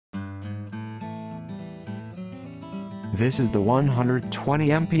This is the 120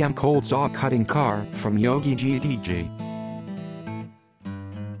 mpm cold saw cutting car from YOGIJI Digi.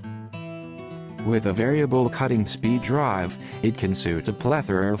 With a variable cutting speed drive, it can suit a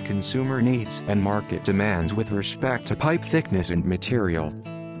plethora of consumer needs and market demands with respect to pipe thickness and material.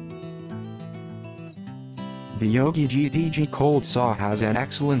 The YOGIJI Digi cold saw has an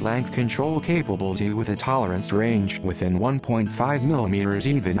excellent length control capability with a tolerance range within 1.5 mm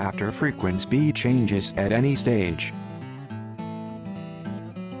even after frequent speed changes at any stage.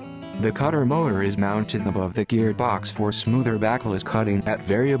 The cutter motor is mounted above the gearbox for smoother backless cutting at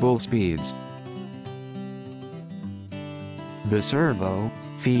variable speeds. The servo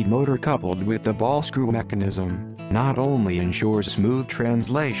feed motor coupled with the ball screw mechanism not only ensures smooth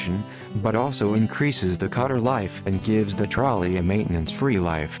translation, but also increases the cutter life and gives the trolley a maintenance-free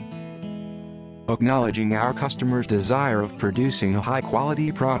life. Acknowledging our customers' desire of producing a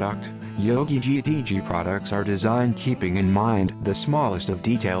high-quality product, YOGIJI Digi products are designed keeping in mind the smallest of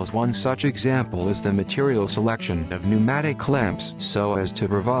details. One such example is the material selection of pneumatic clamps so as to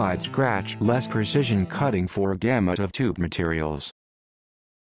provide scratch-less precision cutting for a gamut of tube materials.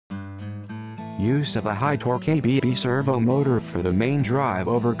 Use of a high-torque ABB servo motor for the main drive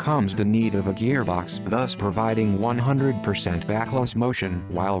overcomes the need of a gearbox, thus providing 100% backless motion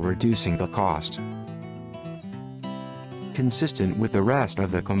while reducing the cost. Consistent with the rest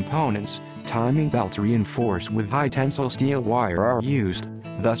of the components, timing belts reinforced with high-tensile steel wire are used,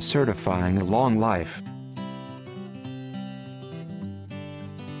 thus certifying a long life.